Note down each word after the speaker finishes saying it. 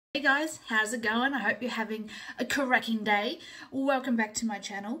Hey guys, how's it going? I hope you're having a cracking day. Welcome back to my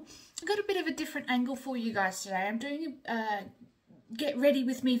channel. I've got a bit of a different angle for you guys today. I'm doing a get ready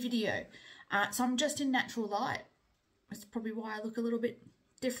with me video. So I'm just in natural light. That's probably why I look a little bit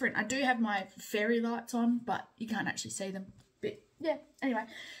different. I do have my fairy lights on, but you can't actually see them. But yeah, anyway.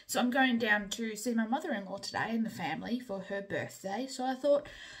 So I'm going down to see my mother-in-law today and the family for her birthday. So I thought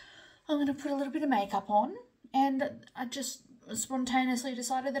I'm going to put a little bit of makeup on, and I just spontaneously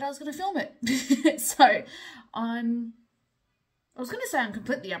decided that I was going to film it. So I was going to say I'm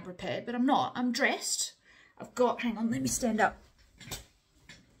completely unprepared, but I'm not. I'm dressed. I've got, hang on, let me stand up.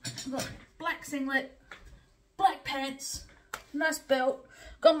 I've got black singlet, black pants, nice belt,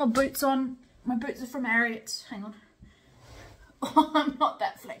 got my boots on. My boots are from Harriet's. Hang on. Oh, I'm not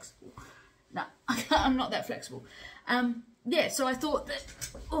that flexible. No, I'm not that flexible. Yeah, so I thought that,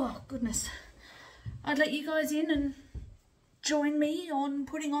 oh goodness, I'd let you guys in and join me on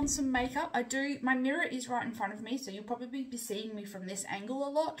putting on some makeup. My mirror is right in front of me, so you'll probably be seeing me from this angle a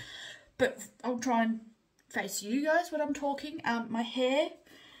lot, but I'll try and face you guys when I'm talking. My hair,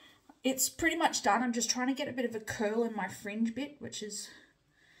 it's pretty much done. I'm just trying to get a bit of a curl in my fringe bit, which is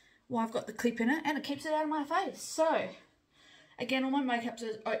why I've got the clip in it, and it keeps it out of my face. So again, all my makeup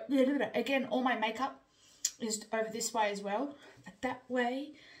is over this way as well, that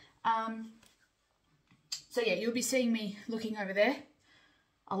way. So yeah, you'll be seeing me looking over there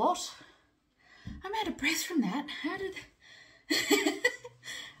a lot. I'm out of breath from that. How did...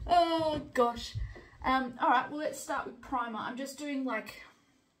 Oh gosh. Alright, well let's start with primer. I'm just doing like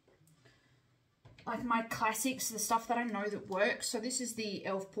my classics, the stuff that I know that works. So this is the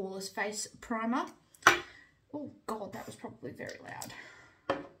e.l.f. Poreless Face Primer. Oh god, that was probably very loud.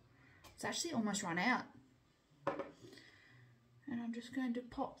 It's actually almost run out. And I'm just going to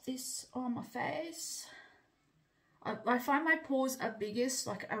pop this on my face. I find my pores are biggest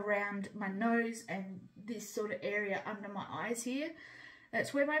like around my nose and this sort of area under my eyes here.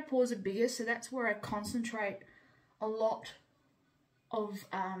 That's where my pores are biggest, so that's where I concentrate a lot of,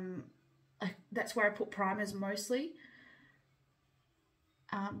 that's where I put primers mostly.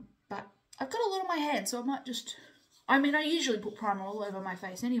 But I've got a lot on my hands, so I might just, I mean, I usually put primer all over my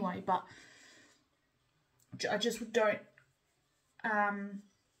face anyway, but I just don't, I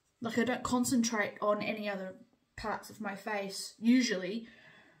don't concentrate on any other parts of my face usually,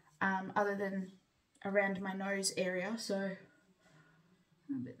 other than around my nose area. So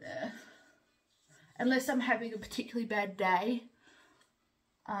a bit there, unless I'm having a particularly bad day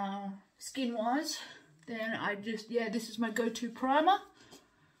skin wise, then I just, yeah, this is my go-to primer.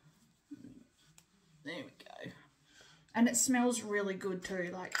 There we go. And it smells really good too,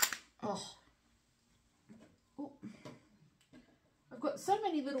 like, oh. I've got so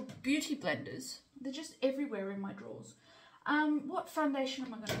many little beauty blenders. They're just everywhere in my drawers. What foundation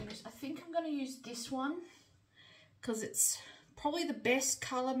am I going to use? I think I'm going to use this one because it's probably the best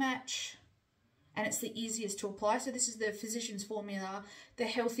colour match and it's the easiest to apply. So this is the Physicians Formula, the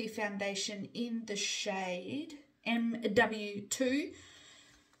Healthy Foundation in the shade MW2.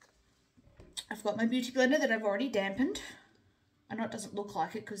 I've got my beauty blender that I've already dampened. I know it doesn't look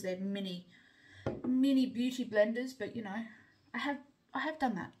like it because they're mini beauty blenders, but you know, I have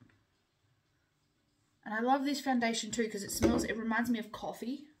done that. And I love this foundation too because it reminds me of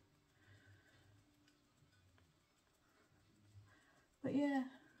coffee. But yeah,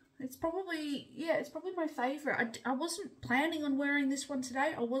 it's probably my favourite. I wasn't planning on wearing this one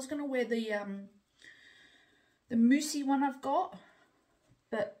today. I was going to wear the moussey one I've got,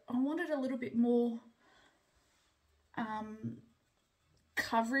 but I wanted a little bit more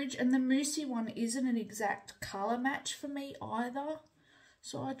coverage, and the moussey one isn't an exact colour match for me either.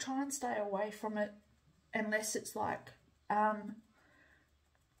 So I try and stay away from it. Unless it's like,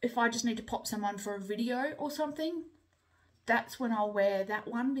 if I just need to pop someone for a video or something, that's when I'll wear that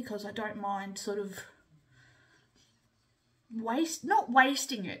one, because I don't mind sort of not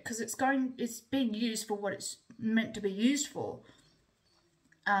wasting it, because it's being used for what it's meant to be used for.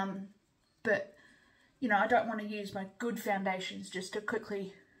 But, you know, I don't want to use my good foundations just to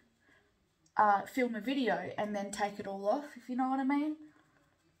quickly film a video and then take it all off, if you know what I mean.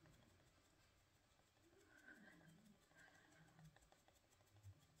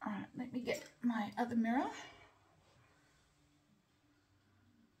 Alright, let me get my other mirror.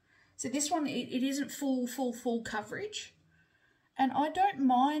 So this one, it isn't full coverage. And I don't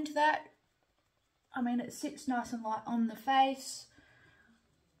mind that. I mean, it sits nice and light on the face.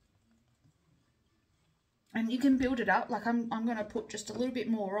 And you can build it up. Like I'm going to put just a little bit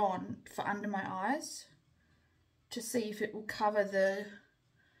more on for under my eyes to see if it will cover the...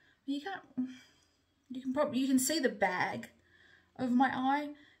 You can see the bag of my eye,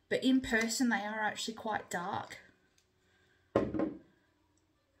 but in person they are actually quite dark.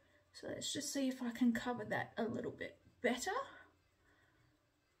 So let's just see if I can cover that a little bit better.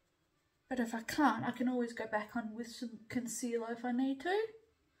 But if I can't, I can always go back on with some concealer if I need to.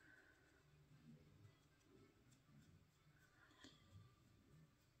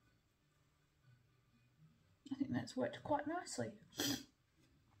 I think that's worked quite nicely.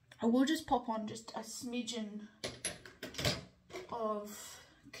 I will just pop on just a smidgen of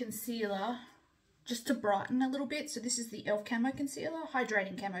concealer just to brighten a little bit. So this is the e.l.f. Camo Concealer,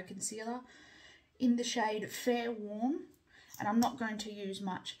 Hydrating Camo Concealer in the shade Fair Warm. And I'm not going to use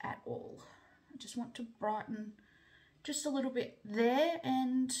much at all. I just want to brighten just a little bit there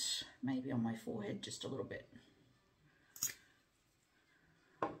and maybe on my forehead just a little bit.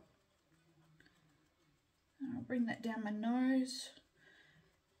 And I'll bring that down my nose.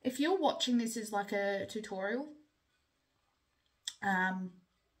 If you're watching this as like a tutorial,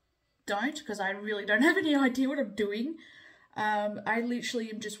 don't, because I really don't have any idea what I'm doing. I literally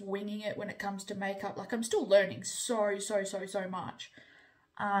am just winging it when it comes to makeup. Like, I'm still learning so much.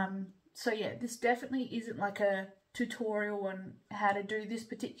 So yeah, this definitely isn't like a tutorial on how to do this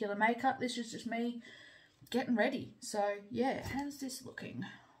particular makeup. This is just me getting ready. So yeah, how's this looking?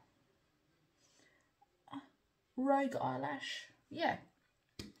 Rogue eyelash. Yeah.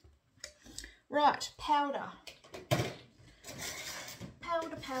 Right, powder.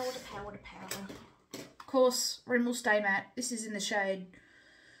 Powder. Of course, Rimmel Stay Matte. This is in the shade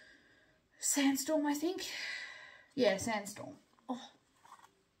Sandstorm, I think. Yeah, Sandstorm. Oh.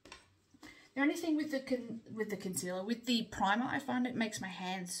 The only thing with the concealer, with the primer, I find it makes my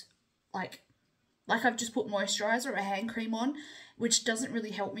hands like I've just put moisturizer or a hand cream on, which doesn't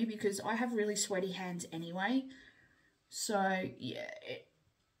really help me because I have really sweaty hands anyway. So yeah,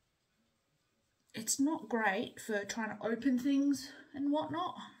 it's not great for trying to open things and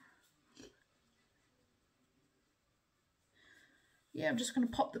whatnot. Yeah, I'm just going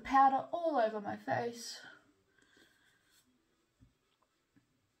to pop the powder all over my face.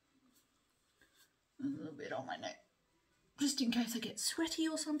 A little bit on my neck, just in case I get sweaty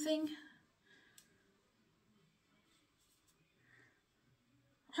or something.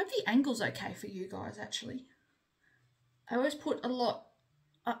 I hope the angle's okay for you guys, actually. I always put a lot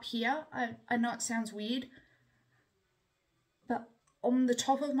up here. I know it sounds weird, but on the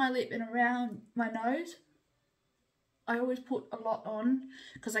top of my lip and around my nose, I always put a lot on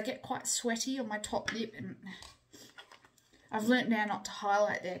because I get quite sweaty on my top lip, and I've learnt now not to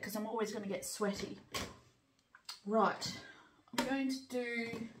highlight there because I'm always going to get sweaty. Right, I'm going to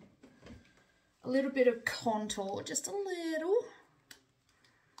do a little bit of contour, just a little.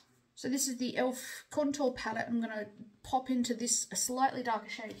 So this is the e.l.f. contour palette. I'm going to pop into this a slightly darker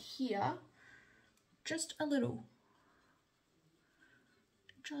shade here, just a little.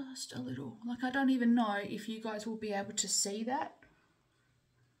 Just a little. Like, I don't even know if you guys will be able to see that.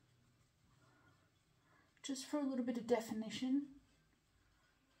 Just for a little bit of definition.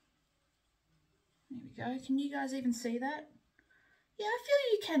 There we go. Can you guys even see that? Yeah, I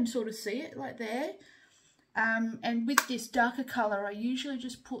feel you can sort of see it, like there. And with this darker colour, I usually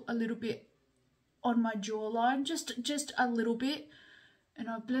just put a little bit on my jawline, just a little bit. And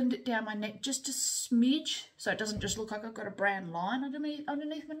I'll blend it down my neck just a smidge, so it doesn't just look like I've got a brown line underneath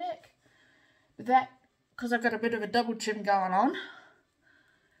my neck. But that, because I've got a bit of a double chin going on,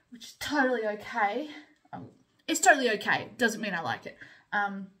 which is totally okay. It's totally okay. Doesn't mean I like it. Why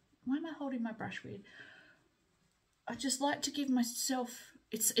am I holding my brush weird? I just like to give myself...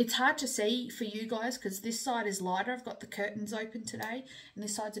 It's hard to see for you guys because this side is lighter. I've got the curtains open today, and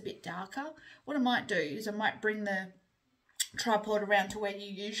this side's a bit darker. What I might do is I might bring the tripod around to where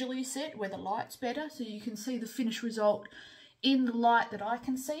you usually sit, where the light's better, so you can see the finished result in the light that I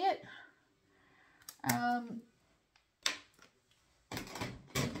can see it.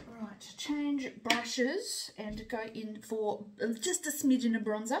 Right, change brushes and go in for just a smidgen of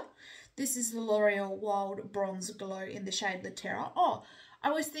bronzer. This is the L'Oreal Wild Bronze Glow in the shade La Terra. Oh, I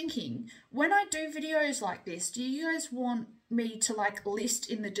was thinking, when I do videos like this, do you guys want me to like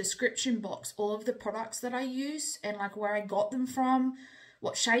list in the description box all of the products that I use and like where I got them from,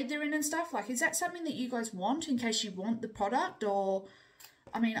 what shade they're in and stuff? Like, is that something that you guys want in case you want the product? Or,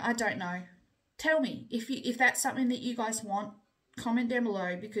 I mean, I don't know. Tell me if that's something that you guys want. Comment down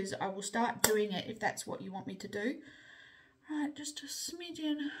below because I will start doing it if that's what you want me to do. Right, just a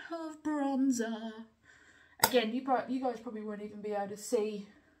smidgen of bronzer. Again, you guys probably won't even be able to see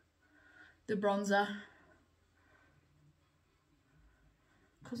the bronzer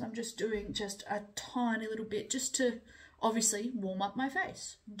because I'm just doing just a tiny little bit just to obviously warm up my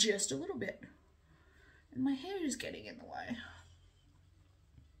face. Just a little bit. And my hair is getting in the way.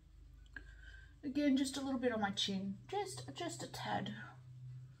 Again, just a little bit on my chin, just a tad.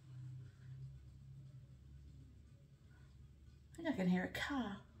 I think I can hear a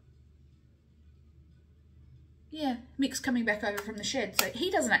car. Yeah, Mick's coming back over from the shed, so he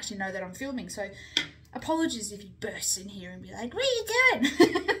doesn't actually know that I'm filming, so apologies if he bursts in here and be like, what are you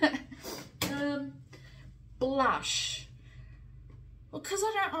doing? Blush. Well, because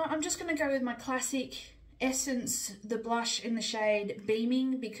I'm just going to go with my classic Essence, the blush in the shade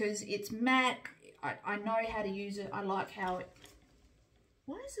Beaming, because it's matte. I know how to use it. I like how it...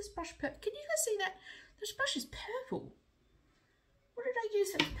 Why is this brush purple? Can you guys see that? This brush is purple. What did I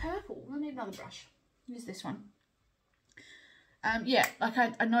use that's purple? I need another brush. Use this one. Yeah, like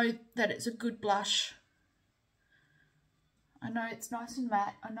I know that it's a good blush. I know it's nice and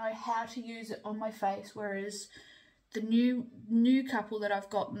matte. I know how to use it on my face, whereas the new couple that I've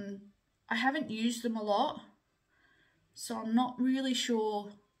gotten, I haven't used them a lot, so I'm not really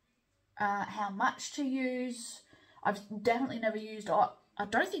sure how much to use. I've definitely never used, I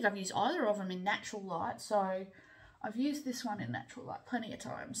don't think I've used either of them in natural light, so I've used this one in natural light plenty of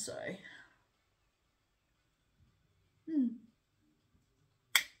times, so.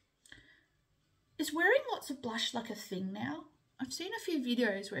 Is wearing lots of blush like a thing now? I've seen a few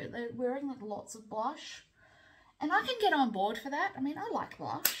videos where they're wearing like lots of blush, and I can get on board for that. I mean, I like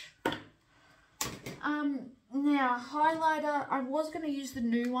blush. Now highlighter, I was going to use the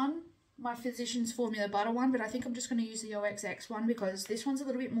new one, my Physicians Formula Butter one, but I think I'm just going to use the OXX one because this one's a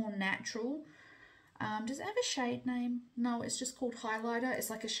little bit more natural. Does it have a shade name? No, it's just called highlighter. It's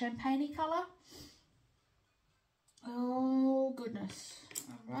like a champagne-y colour. Oh goodness.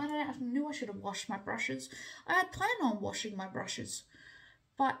 I knew I should have washed my brushes. I had planned on washing my brushes,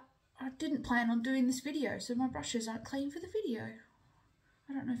 but I didn't plan on doing this video, so my brushes aren't clean for the video.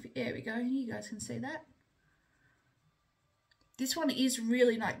 I don't know if, there we go, you guys can see that. This one is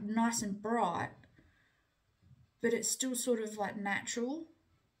really like nice and bright, but it's still sort of like natural,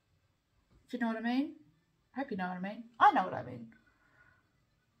 if you know what I mean. I hope you know what I mean. I know what I mean.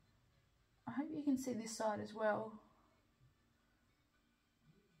 I hope you can see this side as well.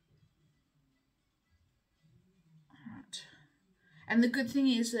 Alright. And the good thing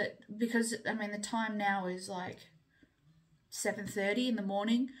is that, because, I mean, the time now is like 7:30 in the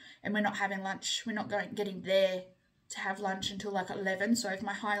morning, and we're not having lunch. We're not getting there to have lunch until like 11. So if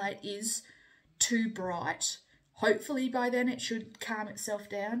my highlight is too bright, hopefully by then it should calm itself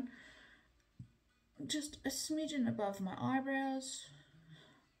down. Just a smidgen above my eyebrows.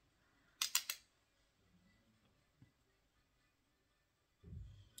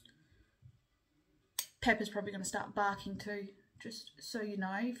 Pepper's probably going to start barking too, just so you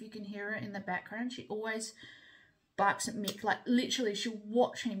know, if you can hear her in the background. She always barks at Mick, like literally she'll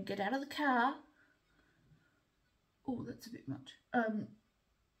watch him get out of the car. Oh, that's a bit much.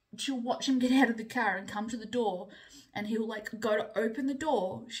 She'll watch him get out of the car and come to the door, and he'll like go to open the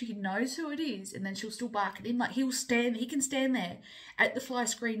door. She knows who it is, and then she'll still bark at him. Like he can stand there at the fly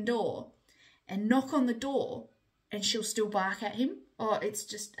screen door and knock on the door, and she'll still bark at him. Oh, it's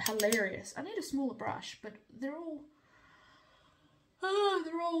just hilarious. I need a smaller brush, but they're all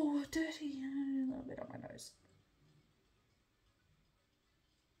dirty. A little bit on my nose.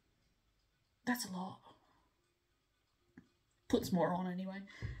 That's a lot. Puts more on anyway.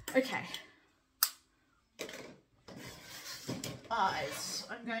 Okay. Eyes.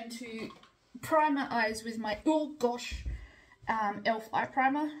 I'm going to prime my eyes with my, oh gosh, e.l.f. eye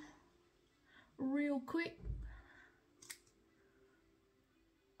primer real quick.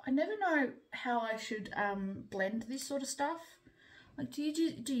 I never know how I should blend this sort of stuff. Like, do you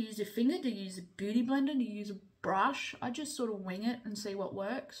use your finger? Do you use a beauty blender? Do you use a brush? I just sort of wing it and see what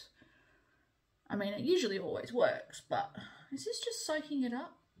works. I mean, it usually always works, but is this just soaking it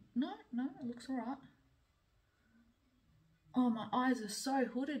up? No, it looks alright. Oh, my eyes are so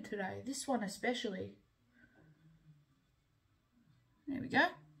hooded today. This one especially. There we go.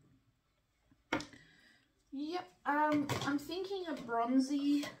 Yep, I'm thinking a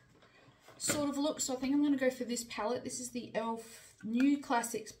bronzy sort of look, so I think I'm going to go for this palette. This is the e.l.f. New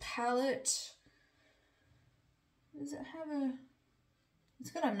Classics palette. Does it have a...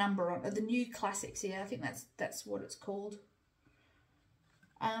 It's got a number on it. The New Classics, yeah, I think that's what it's called.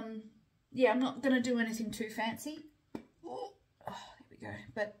 Yeah, I'm not going to do anything too fancy. Oh, there we go.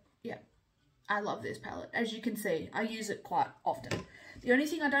 But, yeah, I love this palette. As you can see, I use it quite often. The only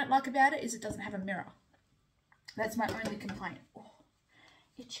thing I don't like about it is it doesn't have a mirror. That's my only complaint. Oh,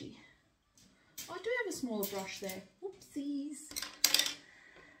 itchy. Oh, I do have a smaller brush there. Whoopsies.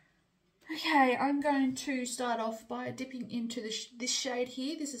 Okay, I'm going to start off by dipping into this shade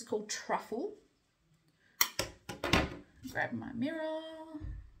here. This is called Truffle. Grab my mirror.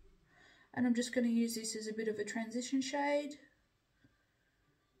 And I'm just going to use this as a bit of a transition shade.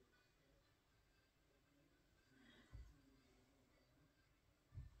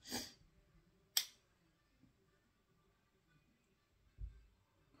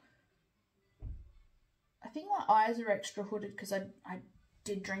 I think my eyes are extra hooded because I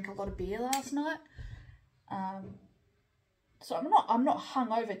did drink a lot of beer last night. So I'm not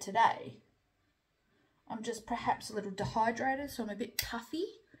hungover today. I'm just perhaps a little dehydrated, so I'm a bit puffy.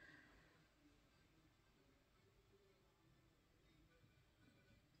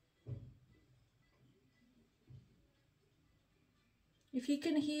 If you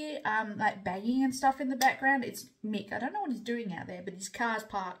can hear like banging and stuff in the background, it's Mick. I don't know what he's doing out there, but his car's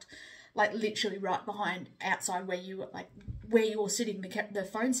parked like literally right behind outside where you're sitting, the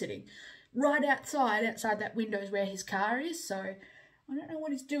phone sitting. Right outside that window is where his car is, so I don't know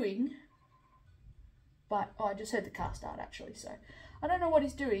what he's doing. But I just heard the car start actually, so I don't know what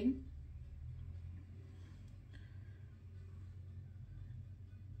he's doing.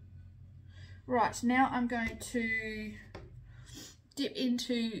 Right, so now I'm going to dip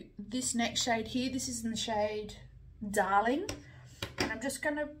into this next shade here. This is in the shade Darling, and I'm just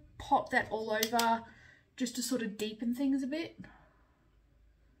going to pop that all over just to sort of deepen things a bit.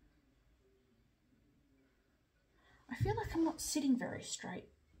 I feel like I'm not sitting very straight,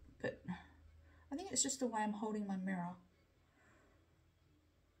 but I think it's just the way I'm holding my mirror.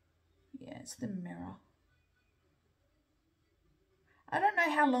 Yeah, it's the mirror. I don't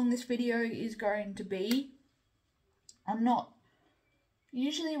know how long this video is going to be.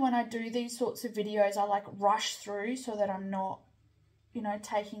 Usually when I do these sorts of videos, I like rush through so that I'm not, you know,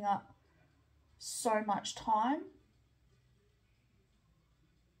 taking up so much time.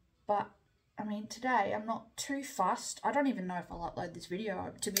 But I mean, today I'm not too fussed. I don't even know if I'll upload this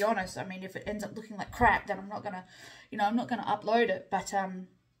video, to be honest. I mean, if it ends up looking like crap, then I'm not gonna, you know, I'm not gonna upload it. But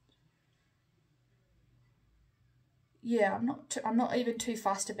yeah, I'm not even too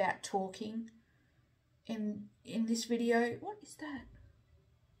fussed about talking in this video. What is that?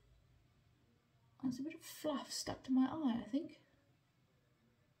 Oh, there's a bit of fluff stuck to my eye, I think.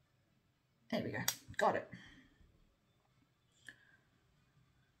 There we go. Got it.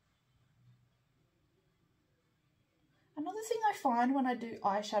 Another thing I find when I do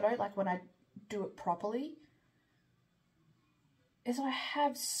eyeshadow, like when I do it properly, is I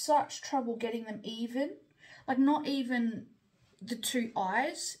have such trouble getting them even. Like not even the two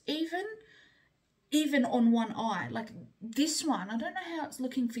eyes, even on one eye. Like this one, I don't know how it's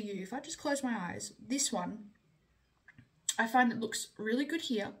looking for you. If I just close my eyes, this one, I find it looks really good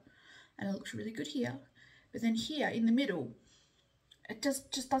here, and it looks really good here. But then here in the middle, it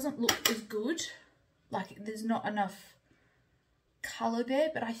just doesn't look as good. Like there's not enough colour there,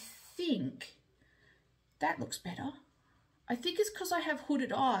 but I think that looks better. I think it's because I have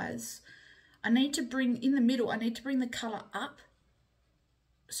hooded eyes. I need to bring, in the middle, I need to bring the colour up,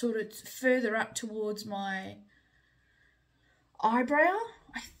 sort of further up towards my eyebrow.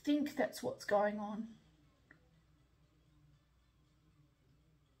 I think that's what's going on.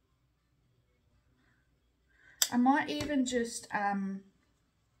 I might even just,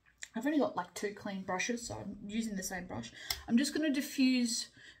 I've only got like 2 clean brushes, so I'm using the same brush. I'm just going to diffuse,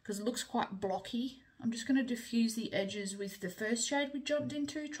 because it looks quite blocky, I'm just going to diffuse the edges with the first shade we jumped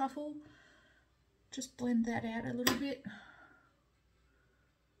into, Truffle. Just blend that out a little bit.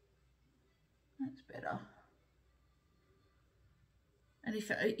 That's better. And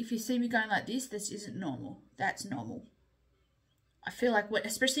if you see me going like this isn't normal. That's normal. I feel like,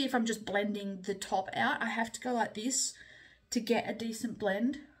 especially if I'm just blending the top out, I have to go like this to get a decent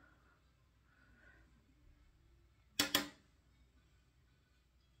blend.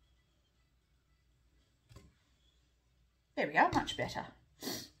 There we go, much better.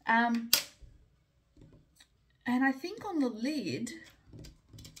 And I think on the lid,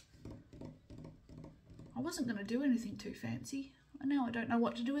 I wasn't going to do anything too fancy. Now I don't know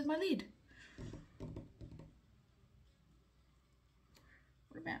what to do with my lid.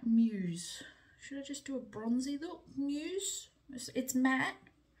 What about Muse? Should I just do a bronzy look? Muse? It's matte.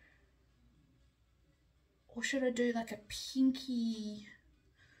 Or should I do like a pinky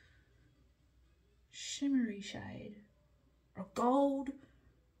shimmery shade? Or gold?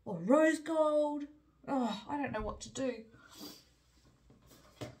 Or rose gold? Oh, I don't know what to do.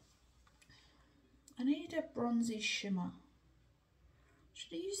 I need a bronzy shimmer.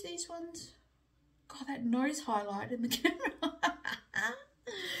 Should I use these ones? God, that nose highlight in the camera.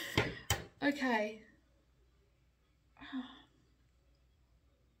 Okay.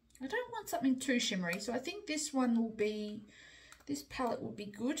 I don't want something too shimmery, so I think this one will be, this palette will be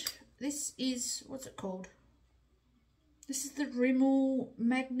good. This is, what's it called? This is the Rimmel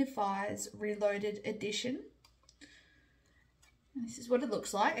Magnifies Reloaded Edition. And this is what it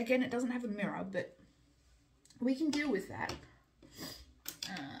looks like. Again, it doesn't have a mirror, but we can deal with that.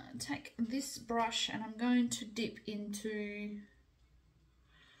 Take this brush and I'm going to dip into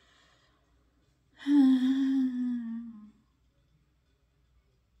I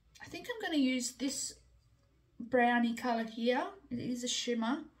think I'm going to use this brownie colour here. It is a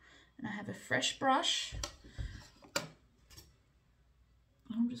shimmer, and I have a fresh brush.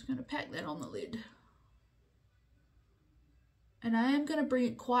 I'm just going to pack that on the lid. And I am going to bring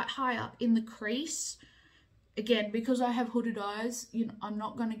it quite high up in the crease. Again, because I have hooded eyes, you know, I'm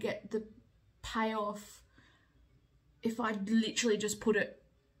not going to get the payoff if I literally just put it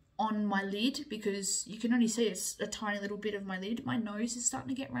on my lid, because you can only see a tiny little bit of my lid. My nose is starting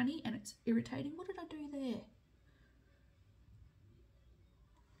to get runny and it's irritating. What did I do there?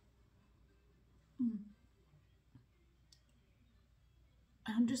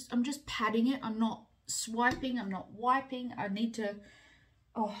 I'm just patting it. I'm not swiping. I'm not wiping. I need to,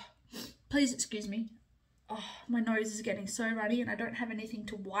 oh, please excuse me. Oh, my nose is getting so runny and I don't have anything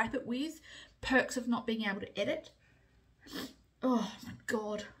to wipe it with. Perks of not being able to edit. Oh my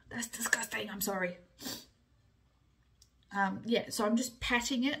God, that's disgusting. I'm sorry. Yeah, so I'm just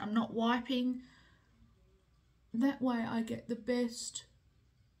patting it. I'm not wiping. That way I get the best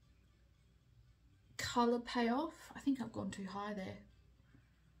colour payoff. I think I've gone too high there.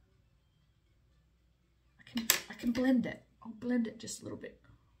 I can blend it. I'll blend it just a little bit.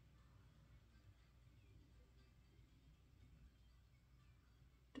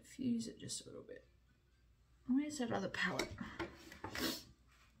 Diffuse it just a little bit. Where's that other palette?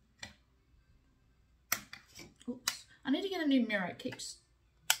 Oops. I need to get a new mirror. It keeps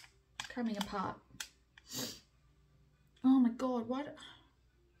coming apart. Oh my God, why do...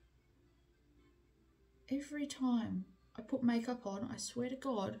 Every time I put makeup on, I swear to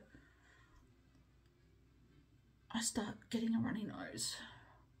God, I start getting a runny nose.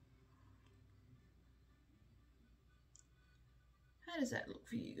 How does that look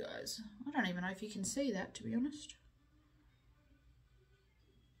for you guys? I don't even know if you can see that, to be honest.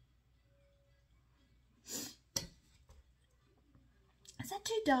 Is that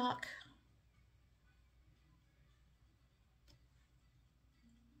too dark?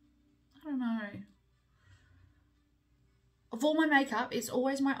 I don't know. Of all my makeup, it's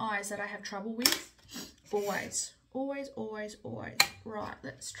always my eyes that I have trouble with. Always. Always, always, always. Right,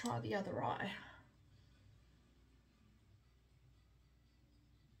 let's try the other eye.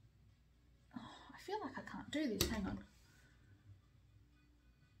 Oh, I feel like I can't do this. Hang on.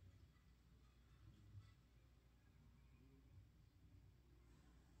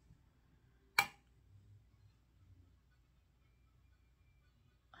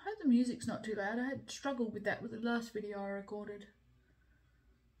 I hope the music's not too loud. I had struggled with that with the last video I recorded.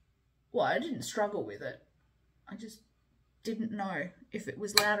 Well, I didn't struggle with it. I just didn't know if it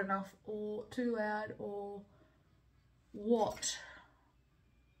was loud enough or too loud or what.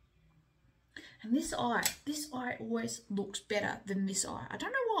 And this eye always looks better than this eye. I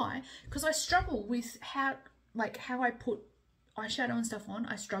don't know why, because I struggle with how I put eyeshadow and stuff on.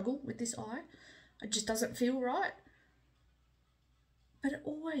 I struggle with this eye. It just doesn't feel right. But it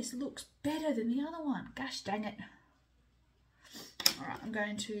always looks better than the other one. Gosh dang it. All right, I'm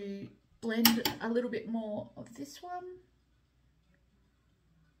going to blend a little bit more of this one.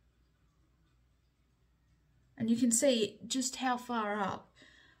 And you can see just how far up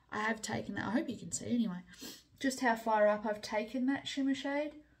I have taken that. I hope you can see anyway. Just how far up I've taken that shimmer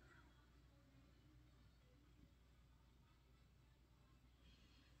shade.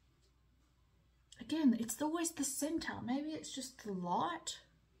 Again, it's always the center. Maybe it's just the light.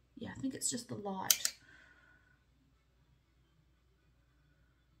 Yeah, I think it's just the light.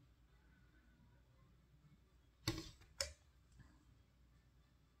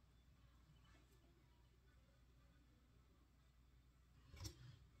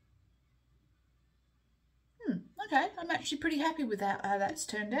 Okay, I'm actually pretty happy with how that's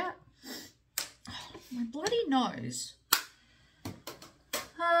turned out. Oh, my bloody nose.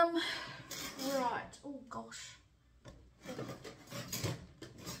 Right. Oh gosh.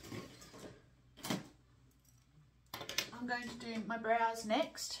 I'm going to do my brows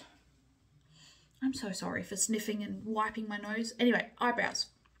next. I'm so sorry for sniffing and wiping my nose. Anyway, eyebrows.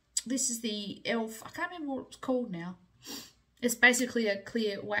 This is the e.l.f. I can't remember what it's called now. It's basically a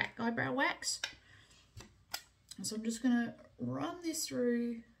clear eyebrow wax. So I'm just going to run this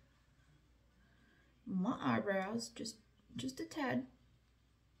through my eyebrows, just a tad.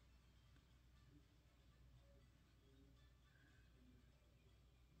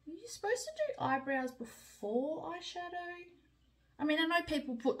 You you supposed to do eyebrows before eyeshadow? I mean, I know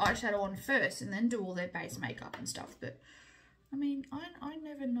people put eyeshadow on first and then do all their base makeup and stuff, but I mean, I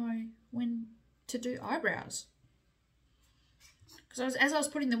never know when to do eyebrows. Because as I was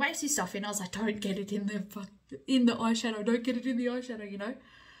putting the waxy stuff in, I was like, don't get it in the eyeshadow. Don't get it in the eyeshadow, you know.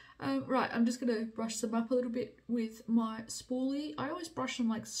 Right, I'm just going to brush them up a little bit with my spoolie. I always brush them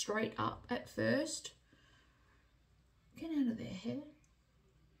like straight up at first. Get out of there, hair.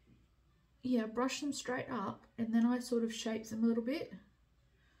 Yeah, brush them straight up and then I sort of shape them a little bit.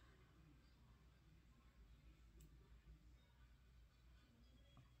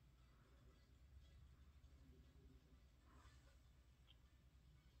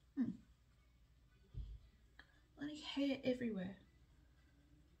 Bloody hair everywhere.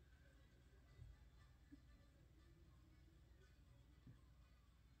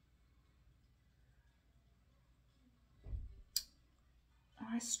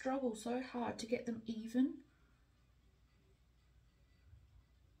 I struggle so hard to get them even.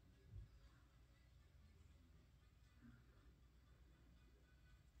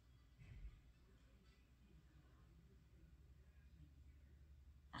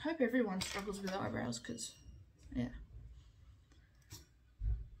 I hope everyone struggles with eyebrows because, yeah.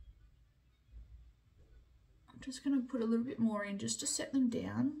 I'm just going to put a little bit more in just to set them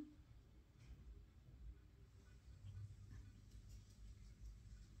down.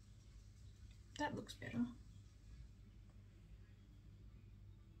 That looks better.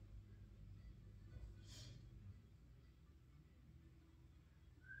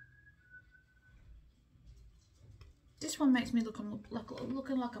 This one makes me looking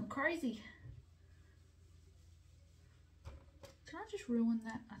like I'm crazy. Can I just ruin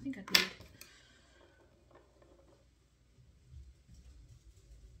that? I think I did.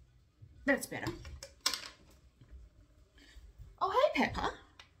 That's better. Oh, hey, Pepper.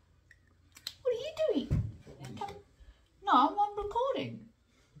 What are you doing? No, I'm on recording.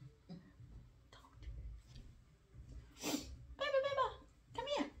 Pepper, come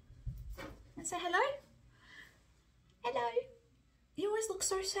here. And say hello. Hello. You always look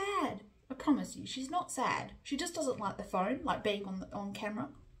so sad. I promise you, she's not sad. She just doesn't like the phone, like being on camera.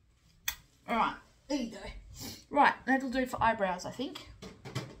 All right, there you go. Right, that'll do for eyebrows, I think.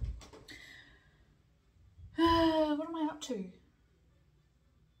 What am I up to?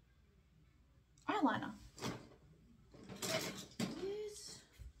 Eyeliner. Yes.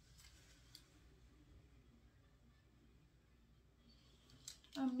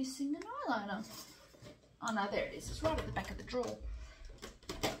 I'm missing an eyeliner. Oh no, there it is. It's right at the back of the drawer.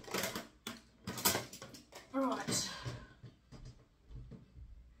 Right.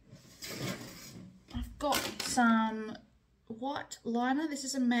 I've got some white liner. This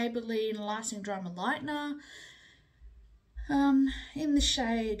is a Maybelline Lasting Drama Lightener. In the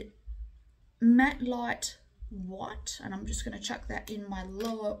shade Matte Light White. And I'm just going to chuck that in my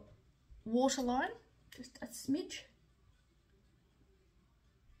lower waterline. Just a smidge.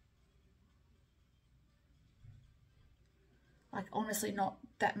 Like, honestly, not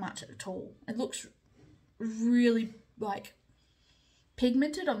that much at all. It looks really, like,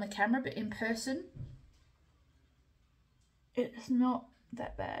 pigmented on the camera, but in person, it's not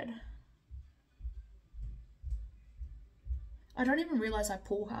that bad. I don't even realise I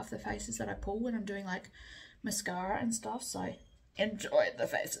pull half the faces that I pull when I'm doing, like, mascara and stuff, so enjoy the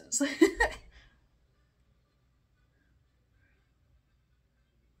faces.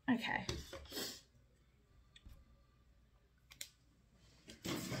 Okay.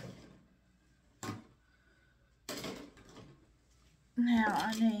 Now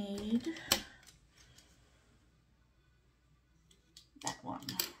I need that one.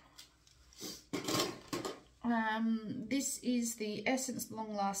 This is the Essence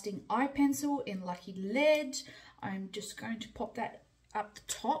Long Lasting Eye Pencil in Lucky Lead. I'm just going to pop that up the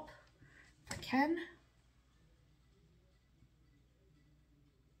top if I can.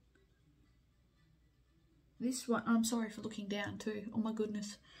 This one, I'm sorry for looking down too. Oh my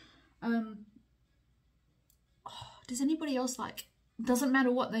goodness. Does anybody else, like, doesn't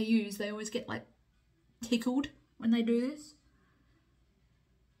matter what they use, they always get like tickled when they do this?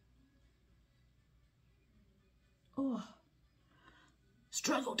 Oh,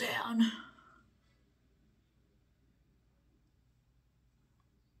 struggle down.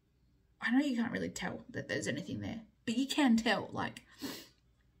 I know you can't really tell that there's anything there, but you can tell, like,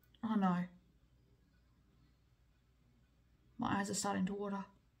 oh no. My eyes are starting to water.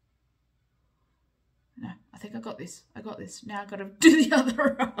 No, I think I got this. I got this. Now I've got to do the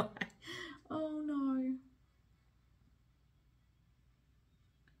other eye. Oh no.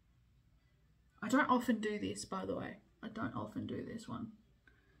 I don't often do this, by the way. I don't often do this one.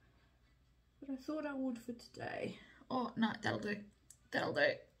 but I thought I would for today. Oh, no, that'll do. That'll do.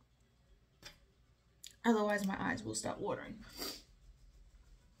 Otherwise, my eyes will start watering.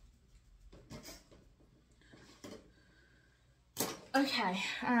 Okay,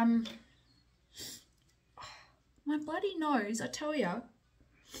 my bloody nose, I tell ya.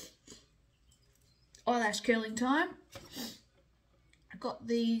 Eyelash curling time. I got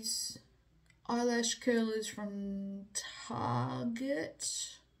these eyelash curlers from Target,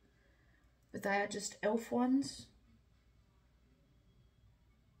 but they are just e.l.f. ones.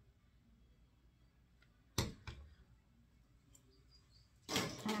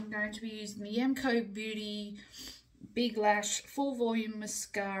 I'm going to be using the Yamco Beauty Big Lash Full Volume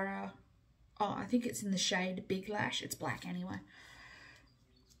Mascara. Oh, I think it's in the shade Big Lash. It's black anyway.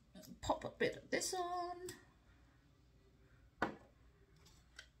 Pop a bit of this on.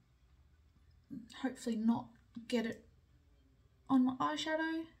 Hopefully not get it on my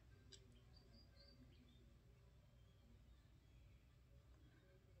eyeshadow.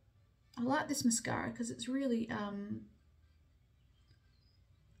 I like this mascara because it's really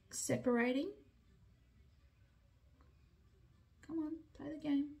separating. Come on, play the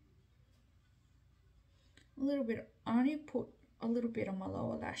game. A little bit, I only put a little bit on my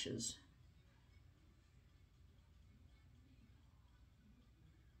lower lashes.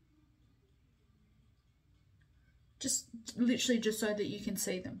 Just literally just so that you can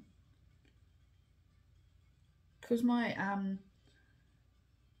see them. Because my,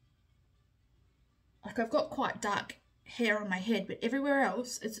 like I've got quite dark hair on my head, but everywhere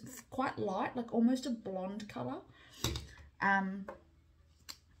else it's quite light, like almost a blonde colour.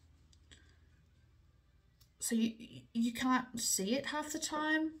 So you can't see it half the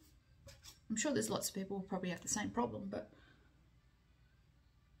time. I'm sure there's lots of people who probably have the same problem, but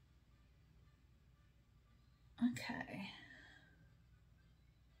okay.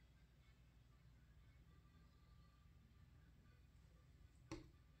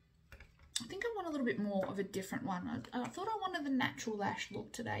 I think I want a little bit more of a different one. I thought I wanted the natural lash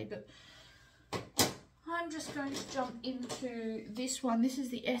look today, but I'm just going to jump into this one. This is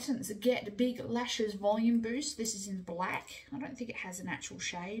the Essence Get Big Lashes Volume Boost. This is in black. I don't think it has an actual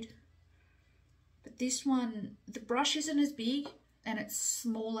shade. But this one, the brush isn't as big and it's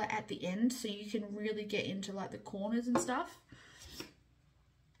smaller at the end, so you can really get into like the corners and stuff.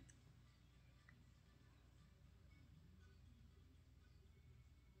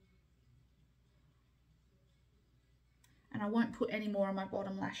 And I won't put any more on my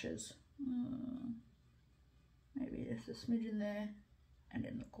bottom lashes. Maybe just a smidgen there and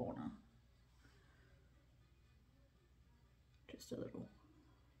in the corner. Just a little.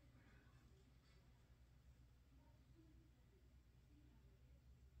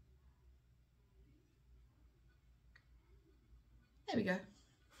 There we go.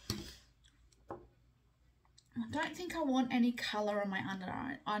 I don't think I want any colour on my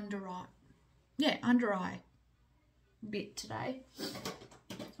under eye bit today.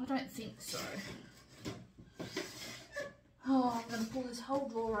 I don't think so. Oh, I'm going to pull this whole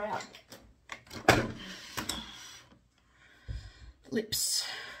drawer out. Lips.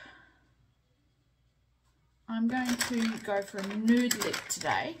 I'm going to go for a nude lip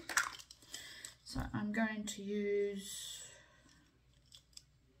today. So I'm going to use...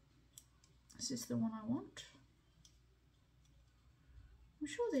 Is this the one I want? I'm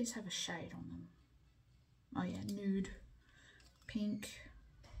sure these have a shade on them. Oh yeah, nude, pink.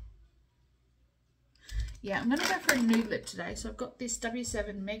 Yeah, I'm going to go for a nude lip today. So I've got this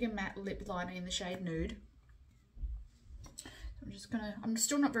W7 Mega Matte Lip Liner in the shade Nude. I'm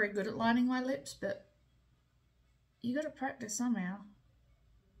still not very good at lining my lips, but you got to practice somehow.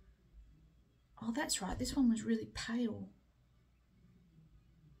 Oh, that's right. This one was really pale.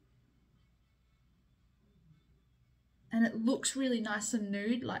 And it looks really nice and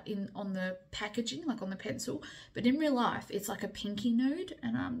nude, like on the packaging, like on the pencil. But in real life, it's like a pinky nude,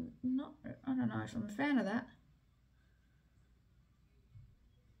 and I don't know if I'm a fan of that.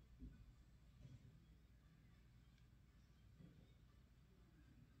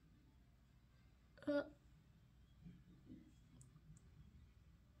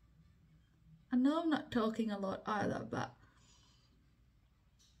 I know I'm not talking a lot either, but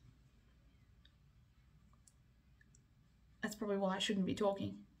that's probably why I shouldn't be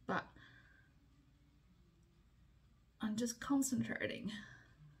talking, but I'm just concentrating.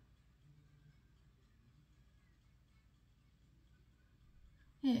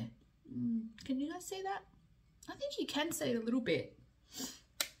 Yeah, can you guys see that? I think you can see it a little bit.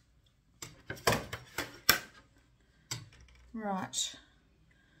 Right.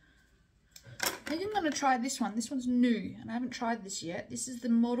 think I'm going to try this one. This one's new and I haven't tried this yet. This is the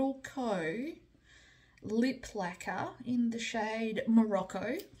Model Co. Lip Lacquer in the shade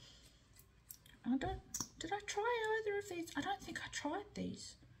Morocco. Did I try either of these? I don't think I tried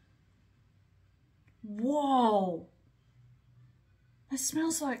these. Whoa. It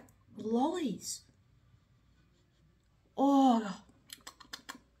smells like lollies. Oh.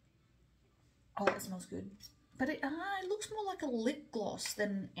 Oh, that smells good. But it looks more like a lip gloss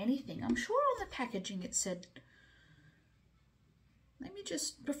than anything. I'm sure on the packaging it said... Let me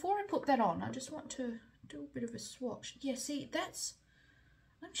just... Before I put that on, I just want to do a bit of a swatch. Yeah, see, that's...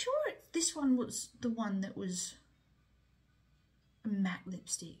 I'm sure this one was the one that was a matte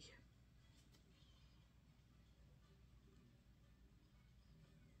lipstick.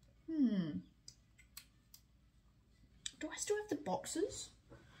 Do I still have the boxes?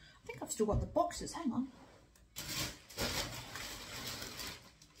 I think I've still got the boxes. Hang on.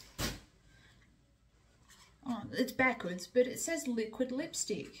 Oh, it's backwards, but it says liquid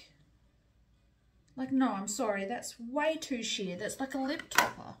lipstick. Like, no, I'm sorry. That's way too sheer. That's like a lip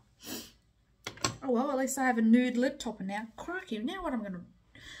topper. Oh, well, at least I have a nude lip topper now. Crikey. Now what I'm going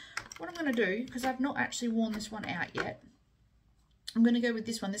to do, because I've not actually worn this one out yet, I'm going to go with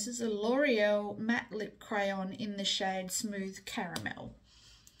this one. This is a L'Oreal Matte Lip Crayon in the shade Smooth Caramel.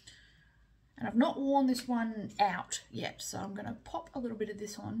 And I've not worn this one out yet, so I'm going to pop a little bit of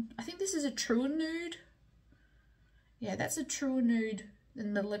this on. I think this is a truer nude. Yeah, that's a truer nude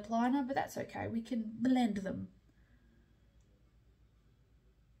than the lip liner, but that's okay. We can blend them.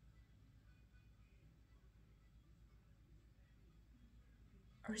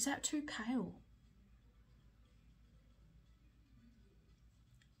 Or is that too pale?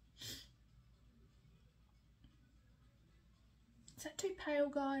 Is that too pale,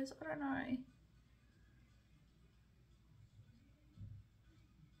 guys? I don't know.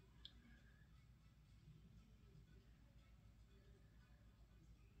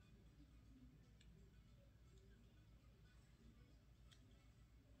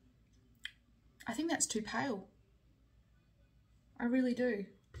 I think that's too pale. I really do.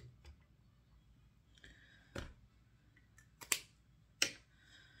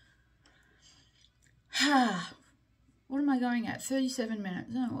 What am I going at? 37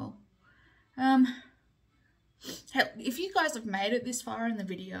 minutes. Oh well. Hell, if you guys have made it this far in the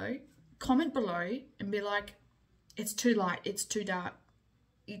video, comment below and be like, it's too light, it's too dark,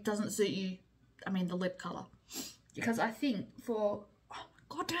 it doesn't suit you, I mean the lip colour. Because I think for, oh,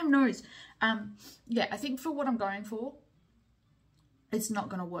 goddamn nose, yeah, I think for what I'm going for, it's not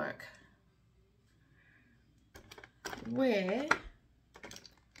going to work. Where,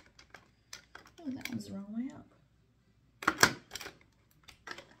 oh, that one's the wrong way up.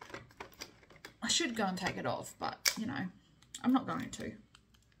 I should go and take it off, but, you know, I'm not going to.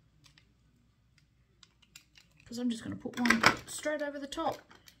 Because I'm just going to put one straight over the top.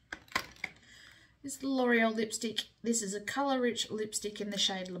 This is the L'Oreal lipstick. This is a colour-rich lipstick in the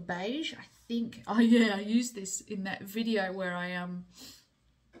shade Le Beige. I think, oh yeah, I used this in that video where I,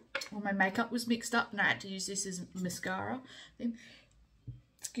 when my makeup was mixed up and I had to use this as mascara. Then,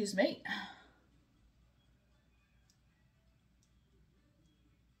 excuse me.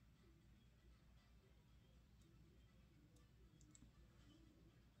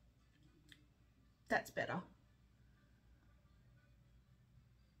 That's better.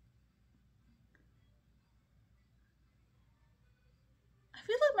 I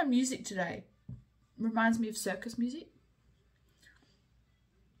feel like my music today reminds me of circus music.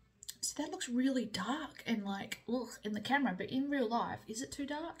 So that looks really dark and like, ugh, in the camera, but in real life, is it too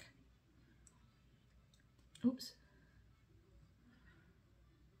dark? Oops.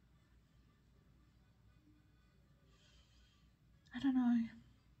 I don't know.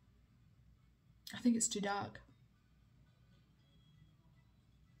 I think it's too dark.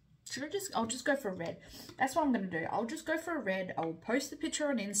 Should I just, I'll just go for a red. That's what I'm going to do. I'll just go for a red. I'll post the picture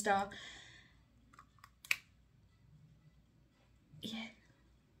on Insta. Yeah.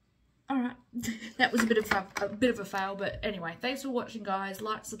 Alright. That was a bit of a fail, but anyway, thanks for watching, guys.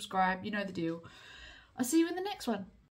 Like, subscribe, you know the deal. I'll see you in the next one.